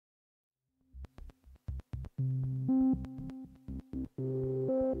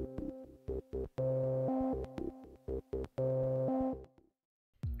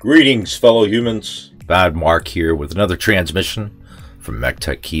Greetings, fellow humans. Bad Mark here with another transmission from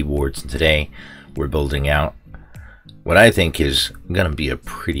Metre Keyboards, and today we're building out what I think is going to be a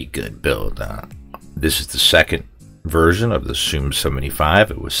pretty good build. This is the second version of the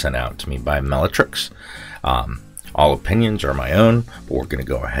Zoom75. It was sent out to me by Meletrix. All opinions are my own, but we're going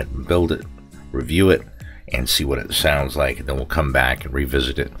to go ahead and build it, review it, and see what it sounds like, and then we'll come back and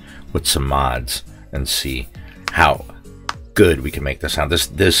revisit it with some mods and see how good we can make this sound.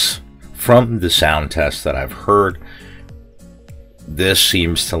 This from the sound test that I've heard, this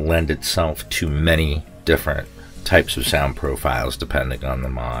seems to lend itself to many different types of sound profiles depending on the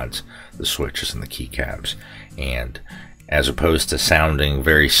mods, the switches, and the keycaps. And as opposed to sounding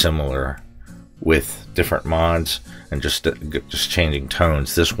very similar with different mods and just changing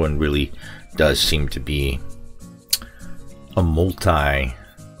tones, this one really does seem to be a multi-tone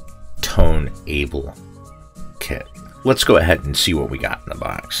able kit. Let's go ahead and see what we got in the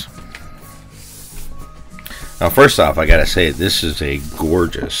box. Now, first off, I gotta say, this is a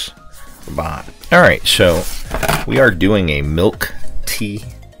gorgeous bot. Alright, so we are doing a milk tea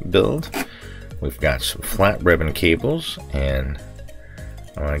build. We've got some flat ribbon cables, and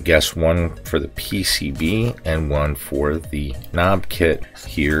I'm gonna guess one for the PCB and one for the knob kit.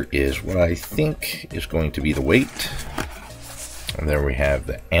 Here is what I think is going to be the weight. And there we have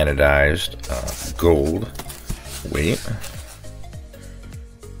the anodized gold weight.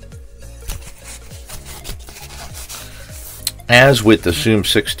 As with the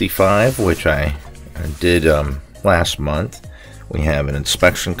Zoom65, which I did last month, we have an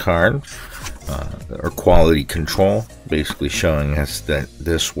inspection card or quality control, basically showing us that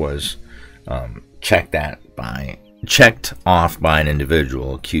this was checked off by an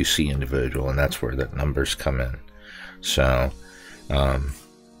individual, a QC individual, and that's where the numbers come in. So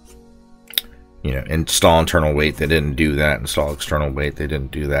you know, install internal weight, they didn't do that. Install external weight, they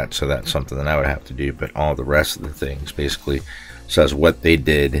didn't do that. So that's something that I would have to do. But all the rest of the things basically says what they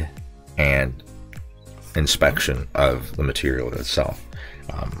did and inspection of the material itself,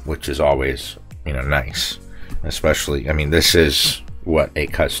 which is always, you know, nice. Especially, I mean, this is what a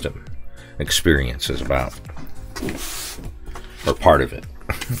custom experience is about, or part of it.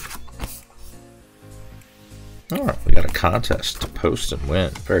 All right, we got a contest to post and win.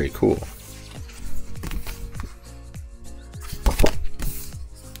 Very cool.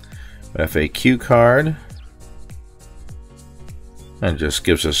 FAQ card, and just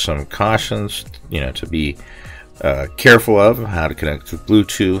gives us some cautions, you know, to be careful of: how to connect with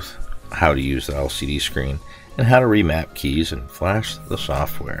Bluetooth, how to use the LCD screen, and how to remap keys and flash the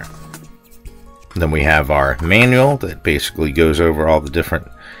software. Then we have our manual that basically goes over all the different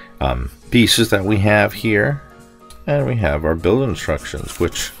pieces that we have here, and we have our build instructions,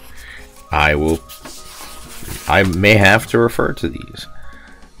 which I may have to refer to these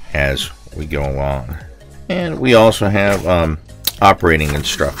as we go along. And we also have operating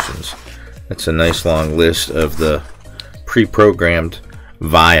instructions. It's a nice long list of the pre-programmed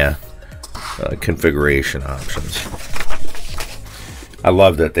VIA configuration options. I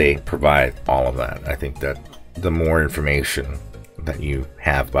love that they provide all of that. I think that the more information that you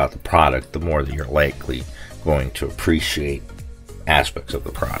have about the product, the more that you're likely going to appreciate aspects of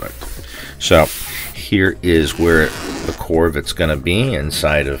the product. So here is where the core of it's going to be,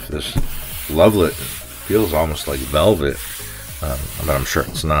 inside of this lovely, feels almost like velvet, but I'm sure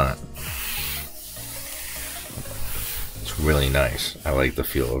it's not. It's really nice. I like the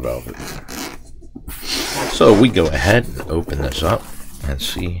feel of velvet. So we go ahead and open this up and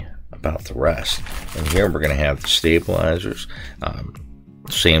see about the rest. And here we're going to have the stabilizers,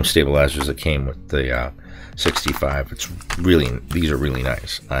 same stabilizers that came with the 65. It's really, these are really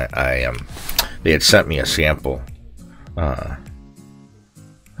nice. They had sent me a sample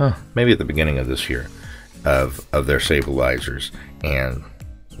maybe at the beginning of this year of their stabilizers, and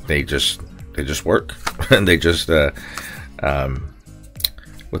they just work. And they just with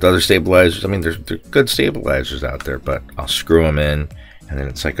other stabilizers, I mean, there's good stabilizers out there, but I'll screw them in, and then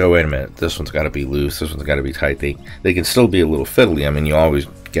it's like, oh, wait a minute, this one's got to be loose, this one's got to be tight. They can still be a little fiddly. I mean, you always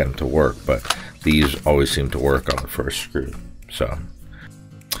get them to work, but these always seem to work on the first screw. So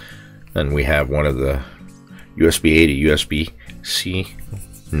then we have one of the USB-A to USB-C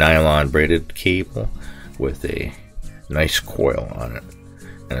nylon braided cable with a nice coil on it,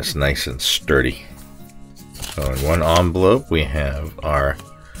 and it's nice and sturdy. So in one envelope we have our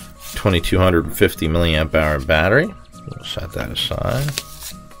 2250 milliamp hour battery. We'll set that aside,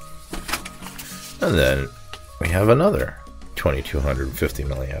 and then we have another 2250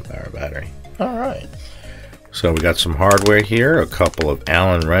 milliamp hour battery. All right, So we got some hardware here, a couple of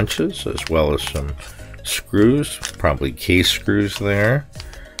Allen wrenches, as well as some screws, probably case screws there.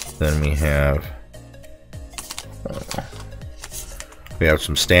 Then we have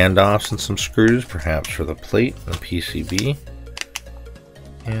some standoffs and some screws, perhaps for the plate and the PCB.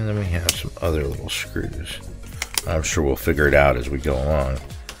 And then we have some other little screws. I'm sure we'll figure it out as we go along.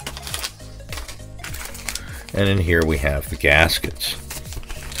 And in here we have the gaskets.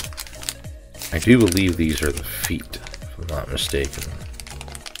 I do believe these are the feet, if I'm not mistaken,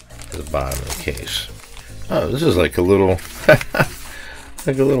 at the bottom of the case. Oh, this is like a little,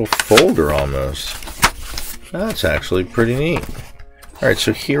 like a little folder almost. That's actually pretty neat. All right,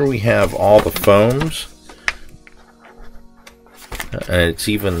 so here we have all the foams, and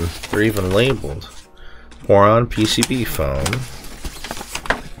they're even labeled. Poron PCB foam,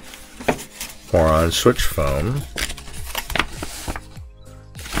 Poron switch foam,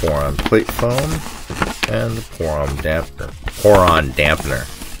 Poron plate foam, and the Poron dampener.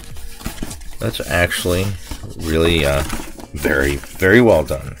 That's actually really very, very well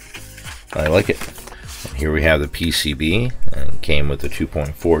done. I like it. And here we have the PCB, and it came with the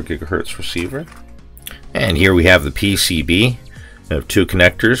 2.4 gigahertz receiver. And here we have the PCB. We have two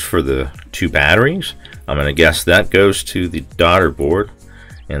connectors for the two batteries. I'm going to guess that goes to the daughter board,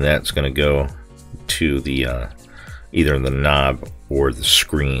 and that's going to go to the either the knob or the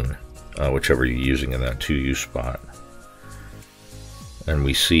screen, whichever you're using in that 2U spot. And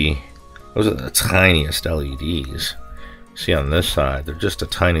we see those are the tiniest LEDs. See on this side, they're just a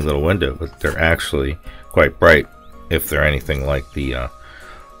tiny little window, but they're actually quite bright if they're anything like the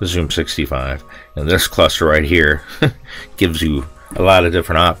Zoom75. And this cluster right here gives you a lot of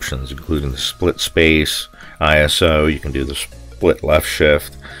different options, including the split space, ISO. You can do the split left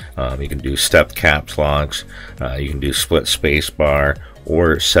shift. You can do step caps locks. You can do split space bar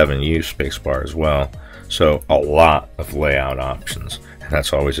or 7U space bar as well. So a lot of layout options. And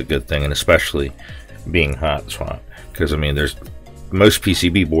that's always a good thing, and especially being hot swap, because I mean, most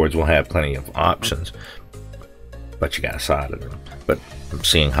PCB boards will have plenty of options, but you got to solder them. But I'm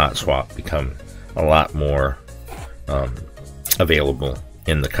seeing hot swap become a lot more available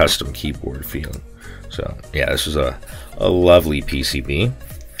in the custom keyboard field. So yeah, this is a lovely PCB,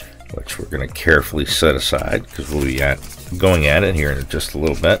 which we're going to carefully set aside because we'll be going at it here in just a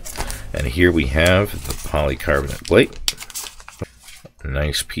little bit. And here we have the polycarbonate plate. A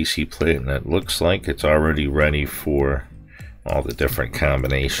nice PC plate, and it looks like it's already ready for all the different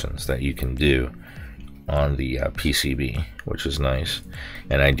combinations that you can do on the PCB, which is nice.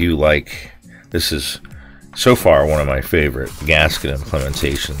 And I do like, this is so far one of my favorite gasket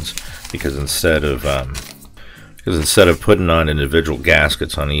implementations, because instead of putting on individual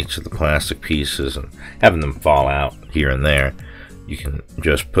gaskets on each of the plastic pieces and having them fall out here and there, you can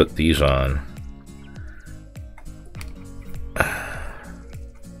just put these on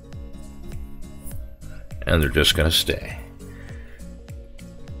and they're just gonna stay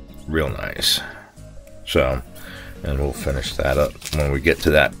real nice. So, and we'll finish that up when we get to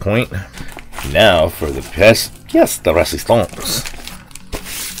that point. Now for the pièce de résistance.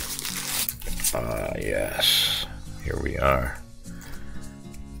 Yes, here we are.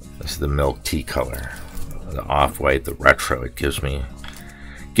 This is the milk tea color, the off-white, the retro. It gives me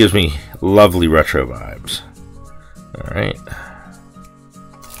lovely retro vibes. All right.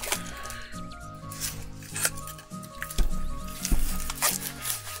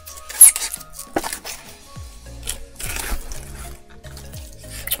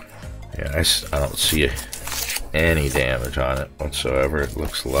 Yeah, I don't see any damage on it whatsoever. It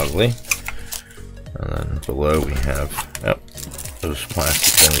looks lovely. And then below we have those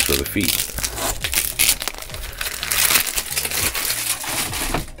plastic things for the feet.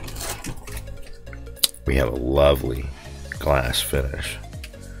 We have a lovely glass finish.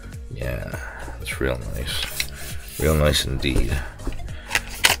 Yeah, it's real nice. Real nice indeed.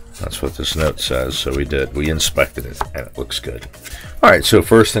 That's what this note says, so we inspected it, and it looks good. Alright, so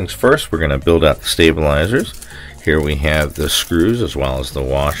first things first, we're going to build out the stabilizers. Here we have the screws as well as the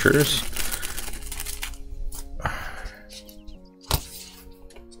washers.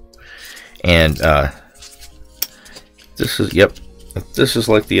 And this is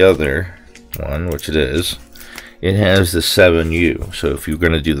like the other one, which it is. It has the 7U, so if you're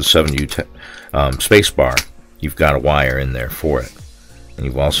going to do the 7U space bar, you've got a wire in there for it. And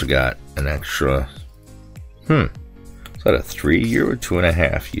you've also got an extra, is that a 3U or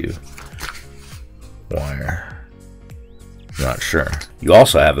 2.5U wire? Not sure. You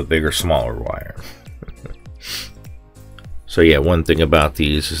also have a bigger, smaller wire. So yeah, one thing about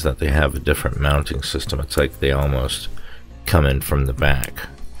these is that they have a different mounting system. It's like they almost come in from the back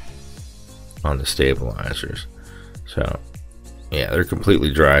on the stabilizers. So yeah, they're completely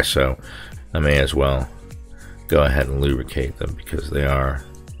dry, so I may as well go ahead and lubricate them because they are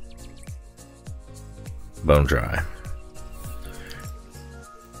bone dry.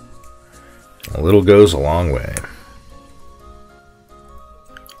 A little goes a long way.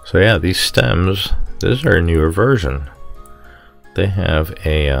 So yeah, these stems, these are a newer version. They have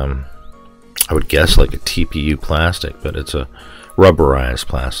a, I would guess like a TPU plastic, but it's a rubberized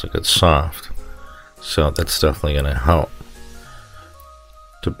plastic. It's soft. So that's definitely going to help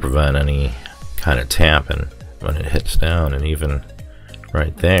to prevent any kind of tapping when it hits down, and even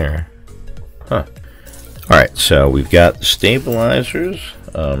right there. Huh. Alright, so we've got the stabilizers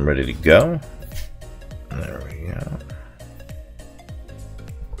ready to go. There we go.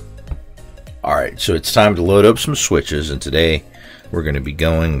 Alright, so it's time to load up some switches, and today we're going to be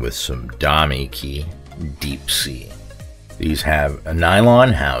going with some Dami key Deep C. These have a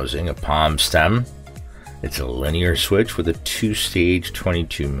nylon housing, a palm stem. It's a linear switch with a 2-stage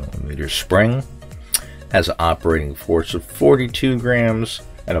 22mm spring. Has an operating force of 42 grams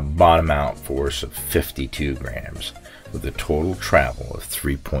and a bottom out force of 52 grams with a total travel of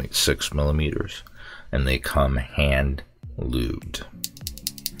 3.6 millimeters. And they come hand lubed.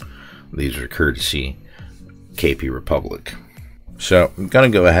 These are courtesy KP Republic. So I'm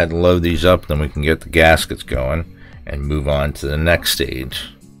going to go ahead and load these up, then we can get the gaskets going and move on to the next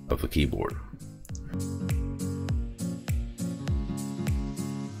stage of the keyboard.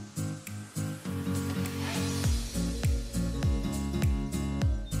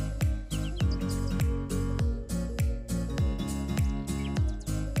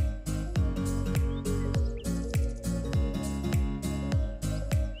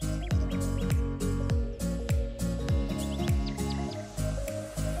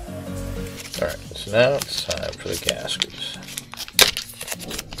 Alright, so now it's time for the gaskets.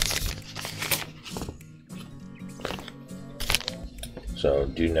 So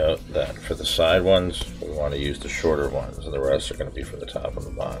do note that for the side ones, we want to use the shorter ones, and the rest are going to be for the top and the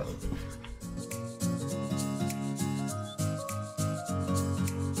bottom.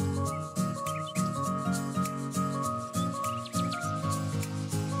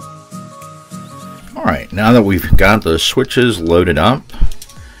 Alright, now that we've got the switches loaded up,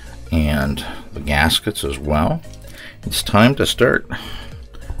 and the gaskets as well, it's time to start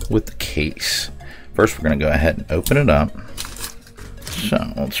with the case. First, we're going to go ahead and open it up.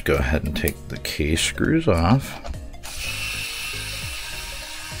 So let's go ahead and take the case screws off.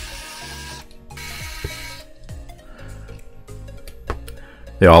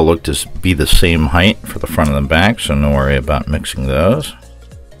 They all look to be the same height for the front and the back, so no worry about mixing those.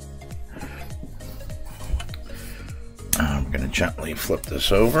 I'm going to gently flip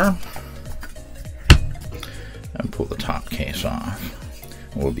this over and pull the top case off.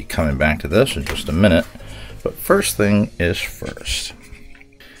 We'll be coming back to this in just a minute, but first thing is first.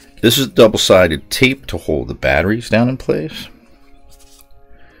 This is double-sided tape to hold the batteries down in place.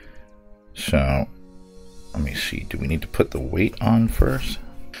 So let me see, do we need to put the weight on first?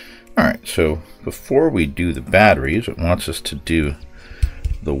 Alright, so before we do the batteries, it wants us to do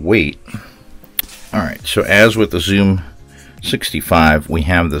the weight. Alright, so as with the Zoom75, we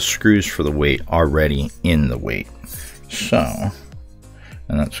have the screws for the weight already in the weight. So,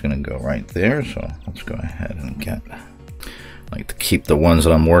 and that's going to go right there, so let's go ahead and get, I like to keep the ones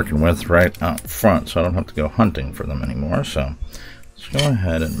that I'm working with right out front so I don't have to go hunting for them anymore. So let's go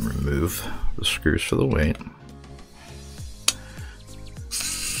ahead and remove the screws for the weight.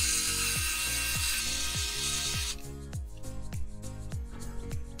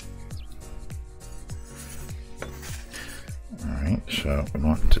 Alright, so we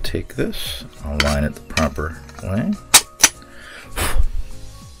want to take this, align it the proper way.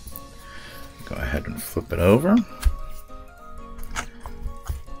 Go ahead and flip it over.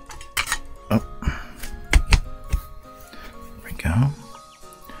 Oh, there we go.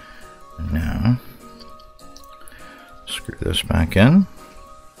 And now screw this back in.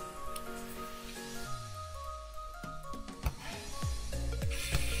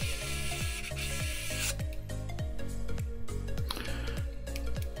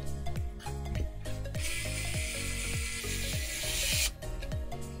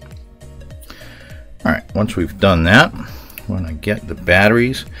 Alright, once we've done that, when I get the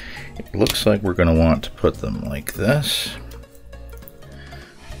batteries, it looks like we're going to want to put them like this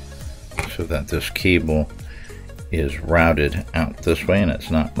so that this cable is routed out this way and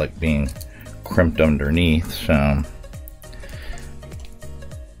it's not like being crimped underneath. So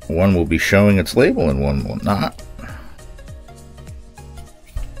one will be showing its label and one will not.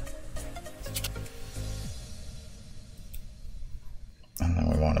 And then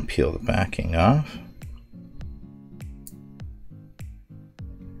we want to peel the backing off.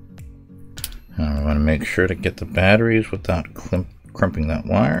 make sure to get the batteries without crimping that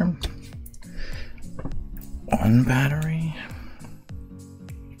wire. One battery.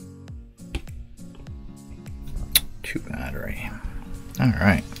 Two battery.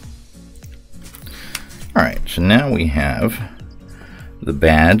 Alright. Alright, so now we have the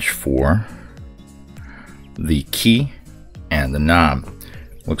badge for the key and the knob.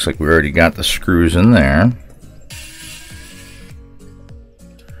 Looks like we already got the screws in there.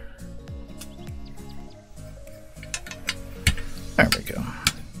 There we go.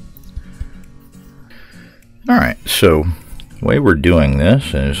 Alright, so the way we're doing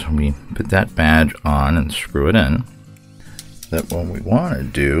this is we put that badge on and screw it in. That what we want to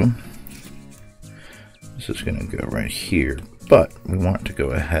do, this is going to go right here, but we want to go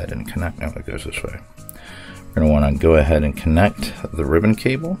ahead and connect. Now it goes this way. We're going to want to go ahead and connect the ribbon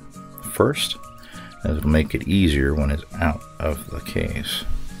cable first, as it'll make it easier when it's out of the case.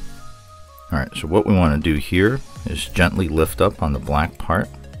 Alright, so what we want to do here is gently lift up on the black part.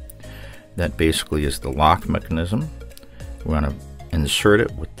 That basically is the lock mechanism. We want to insert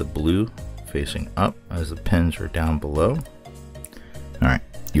it with the blue facing up as the pins are down below. Alright,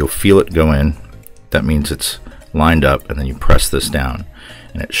 you'll feel it go in. That means it's lined up, and then you press this down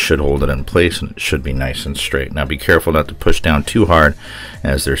and it should hold it in place, and it should be nice and straight. Now be careful not to push down too hard,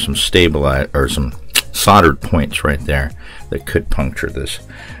 as there's some some soldered points right there that could puncture this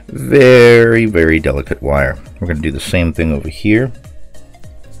very, very delicate wire. We're going to do the same thing over here.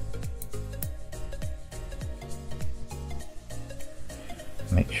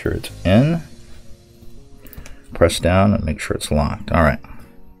 Make sure it's in. Press down and make sure it's locked. Alright.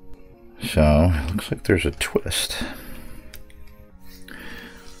 So, it looks like there's a twist.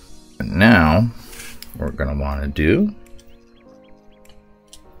 And now, what we're going to want to do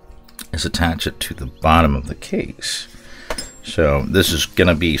is attach it to the bottom of the case. So, this is going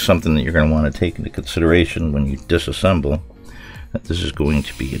to be something that you're going to want to take into consideration when you disassemble, that this is going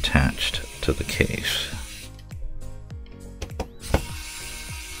to be attached to the case.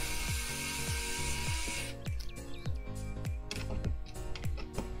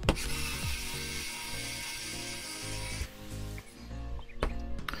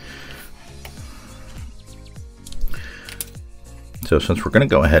 So since we're going to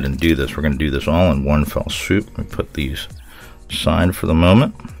go ahead and do this, we're going to do this all in one fell swoop. We put these aside for the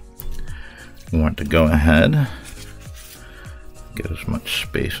moment. We want to go ahead, get as much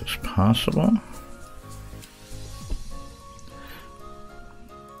space as possible.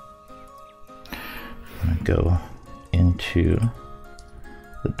 I'm going to go into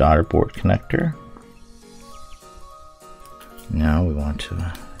the daughter board connector. Now we want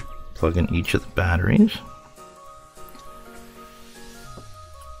to plug in each of the batteries.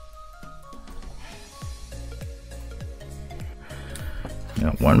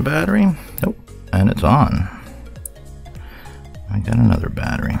 Got one battery, oh, and it's on. I got another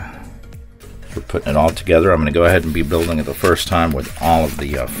battery. We're putting it all together. I'm going to go ahead and be building it the first time with all of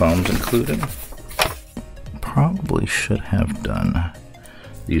the foams included. Probably should have done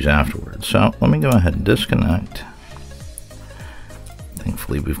these afterwards. So let me go ahead and disconnect.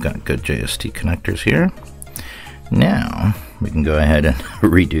 Thankfully we've got good JST connectors here. Now we can go ahead and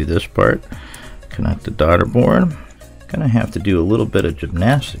redo this part. Connect the daughter board. Gonna have to do a little bit of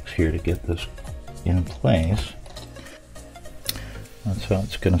gymnastics here to get this in place. That's how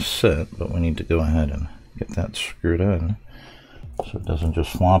it's gonna sit, but we need to go ahead and get that screwed in so it doesn't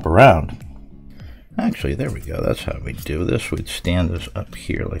just flop around. Actually, there we go. That's how we do this. We'd stand this up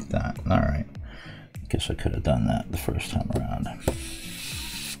here like that. Alright. Guess I could have done that the first time around.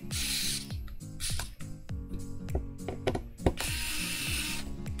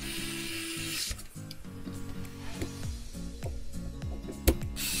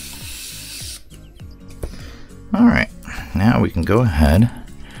 Alright, now we can go ahead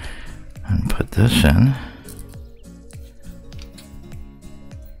and put this in.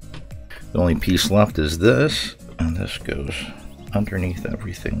 The only piece left is this, and this goes underneath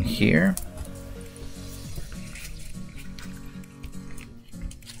everything here.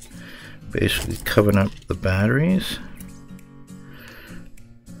 Basically covering up the batteries.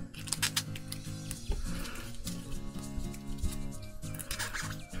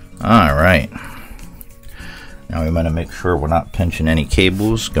 Alright. Now we want to make sure we're not pinching any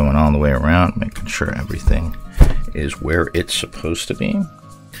cables going all the way around, making sure everything is where it's supposed to be.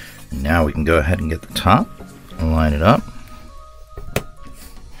 Now we can go ahead and get the top and line it up.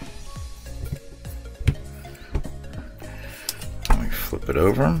 And we flip it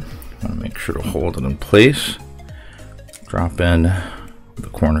over. Want to make sure to hold it in place. Drop in the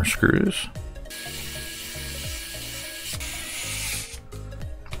corner screws.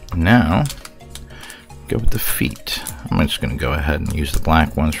 go with the feet. I'm just going to go ahead and use the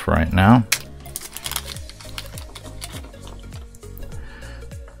black ones for right now.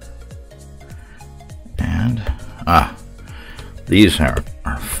 And these our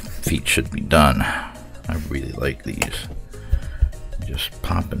feet should be done. I really like these. Just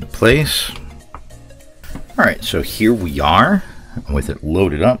pop into place. All right, so here we are with it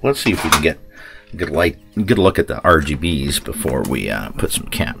loaded up. Let's see if we can get a good look at the RGBs before we put some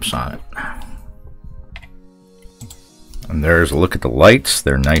caps on it. And there's a look at the lights.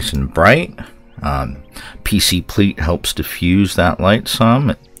 They're nice and bright. PC pleat helps diffuse that light some.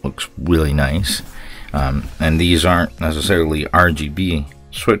 It looks really nice. And these aren't necessarily RGB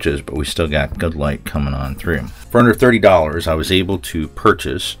switches, but we still got good light coming on through. For under $30, I was able to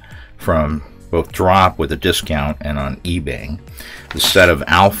purchase from both Drop with a discount and on eBay the set of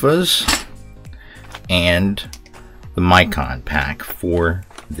alphas and the Micon pack for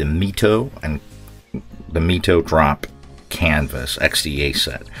the Metre and the Metre Drop Canvas XDA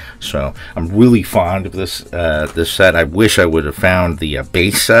set. So I'm really fond of this this set. I wish I would have found the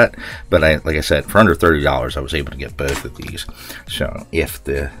base set, but like I said, for under $30 I was able to get both of these. So if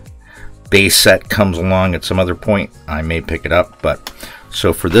the base set comes along at some other point, I may pick it up. But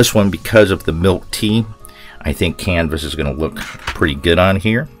so for this one, because of the milk tea, I think Canvas is going to look pretty good on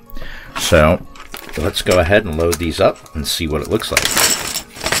here. So let's go ahead and load these up and see what it looks like.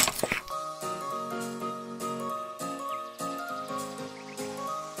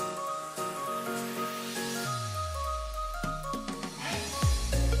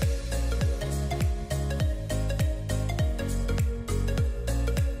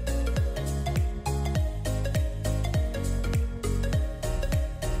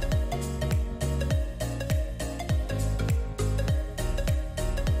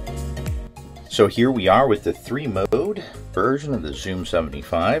 So here we are with the 3-mode version of the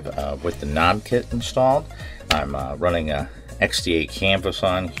Zoom75 with the knob kit installed. I'm running a XDA Canvas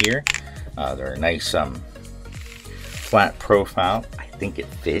on here. They're a nice flat profile. I think it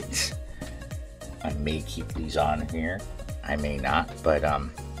fits. I may keep these on here. I may not, but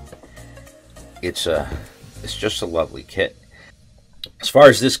it's just a lovely kit. As far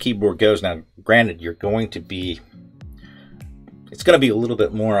as this keyboard goes, now granted, it's going to be a little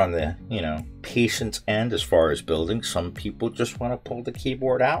bit more on the, patience end as far as building. Some people just want to pull the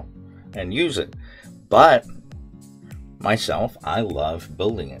keyboard out and use it. But myself, I love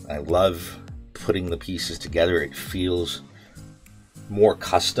building it. I love putting the pieces together. It feels more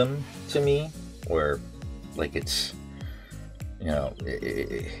custom to me, where like it's,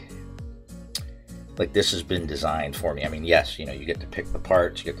 like this has been designed for me. I mean, yes, you get to pick the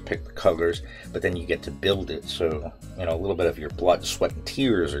parts, you get to pick the colors, but then you get to build it. So, a little bit of your blood, sweat, and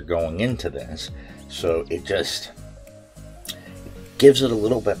tears are going into this. So it just gives it a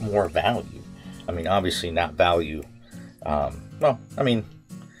little bit more value. I mean, obviously not value. Well, I mean,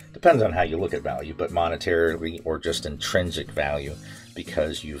 depends on how you look at value, but monetarily or just intrinsic value,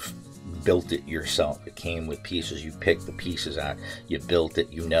 because you've built it yourself. It came with pieces. You picked the pieces out. You built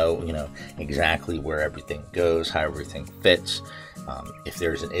it. You know exactly where everything goes, how everything fits. If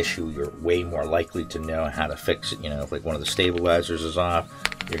there's an issue, you're way more likely to know how to fix it. If like one of the stabilizers is off,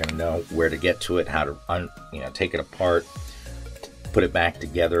 you're going to know where to get to it, how to take it apart, put it back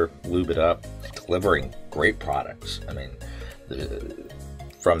together, lube it up. Delivering great products. I mean,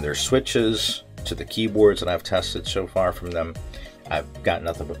 from their switches to the keyboards that I've tested so far from them, I've got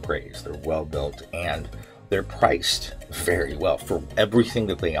nothing but praise. They're well built and they're priced very well for everything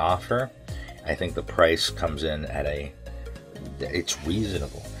that they offer. I think the price comes in at it's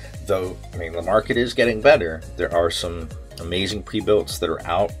reasonable. Though, I mean, the market is getting better. There are some amazing pre-builts that are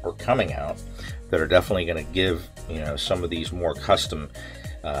out or coming out that are definitely going to give, some of these more custom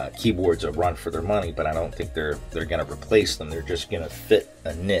keyboards a run for their money, but I don't think they're going to replace them. They're just going to fit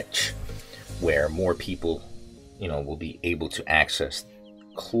a niche where more people will be able to access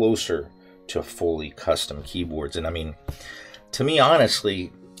closer to fully custom keyboards. And I mean, to me,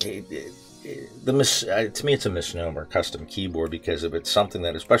 honestly, to me it's a misnomer, custom keyboard, because if it's something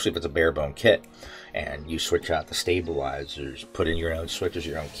that, especially if it's a bare bone kit and you switch out the stabilizers, put in your own switches,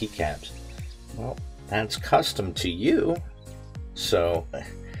 your own keycaps, well, that's custom to you. So,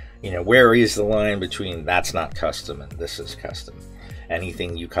 where is the line between that's not custom and this is custom?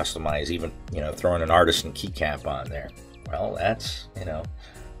 Anything you customize, even throwing an artisan keycap on there, well, that's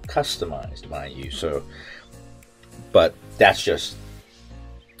customized by you. So, but that's just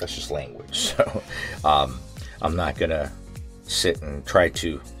language. So I'm not gonna sit and try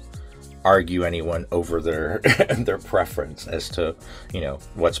to argue anyone over their their preference as to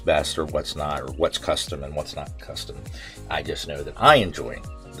what's best or what's not, or what's custom and what's not custom. I just know that I enjoy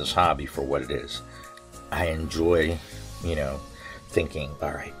this hobby for what it is. I enjoy, you know, thinking,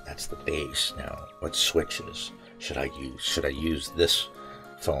 all right, that's the bass. Now, what switches should I use? Should I use this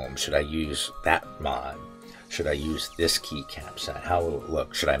foam? Should I use that mod? Should I use this keycap set? How will it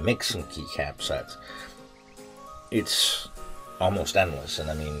look? Should I mix some keycap sets? It's almost endless, and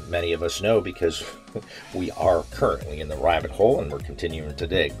I mean, many of us know because we are currently in the rabbit hole and we're continuing to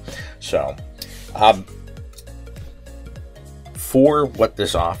dig. So, for what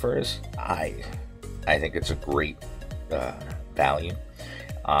this offers, I think it's a great value.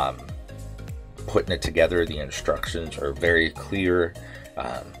 Putting it together, the instructions are very clear.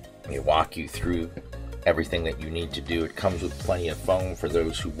 They walk you through everything that you need to do. It comes with plenty of foam for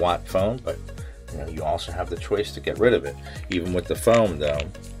those who want foam, but you know, you also have the choice to get rid of it. Even with the foam, though,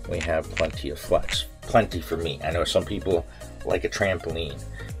 we have plenty of flex. Plenty for me. I know some people like a trampoline.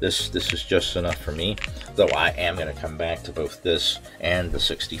 This is just enough for me, though I am going to come back to both this and the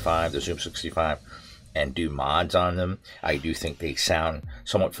 65, the Zoom 65, and do mods on them. I do think they sound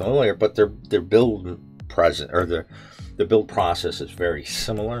somewhat familiar, but their build present, or the build process is very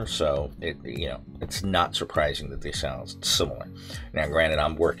similar, so it's not surprising that they sound similar. Now, granted,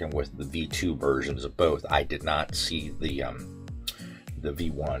 I'm working with the V2 versions of both. I did not see the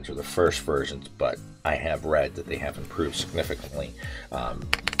V1s or the first versions, but I have read that they have improved significantly.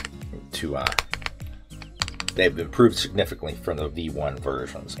 They've improved significantly from the V1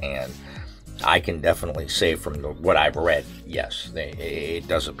 versions, and I can definitely say from what I've read, yes, it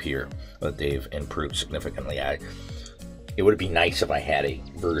does appear that they've improved significantly. It would be nice if I had a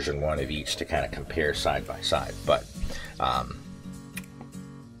version 1 of each to kind of compare side by side, but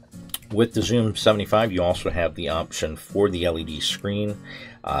with the Zoom 75, you also have the option for the LED screen.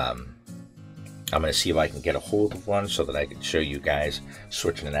 I'm going to see if I can get a hold of one so that I can show you guys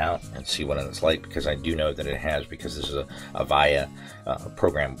switching it out and see what it's like, because I do know that it has, because this is a VIA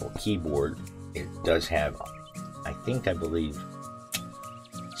programmable keyboard. It does have, I believe,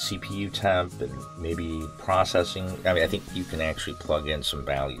 CPU temp and maybe processing. I mean, I think you can actually plug in some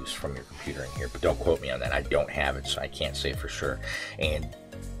values from your computer in here, but don't quote me on that. I don't have it, so I can't say for sure. And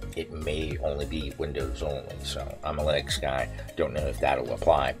it may only be Windows only, so I'm a Linux guy. Don't know if that'll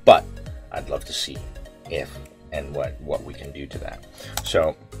apply, but I'd love to see if and what we can do to that.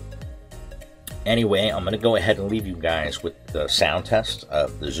 So anyway, I'm going to go ahead and leave you guys with the sound test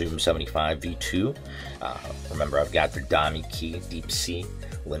of the Zoom75v2. Remember, I've got the Dami key Deep C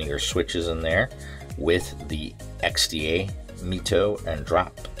linear switches in there with the XDA Metre and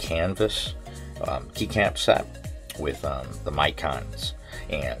Drop Canvas keycap set with the microns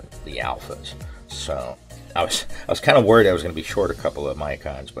and the alphas. So I was kind of worried I was going to be short a couple of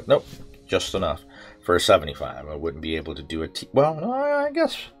microns, but nope, just enough for a 75. I wouldn't be able to do it. Well, no, I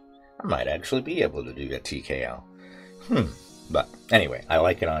guess I might actually be able to do a TKL. But anyway, I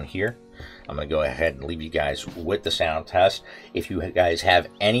like it on here. I'm going to go ahead and leave you guys with the sound test. If you guys have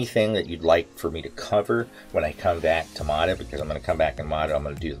anything that you'd like for me to cover when I come back to mod it, because I'm going to come back and mod it, I'm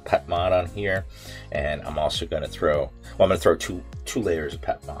going to do the pet mod on here, and I'm also going to throw, well, I'm going to throw two layers of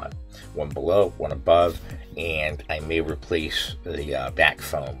pet mod, one below, one above, and I may replace the back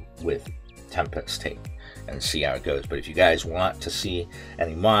foam with Tempest tape and see how it goes. But if you guys want to see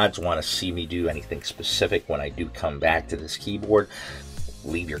any mods, want to see me do anything specific when I do come back to this keyboard,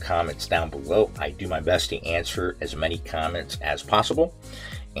 leave your comments down below. I do my best to answer as many comments as possible.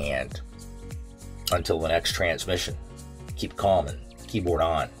 And until the next transmission, keep calm and keyboard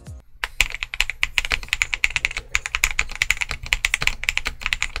on.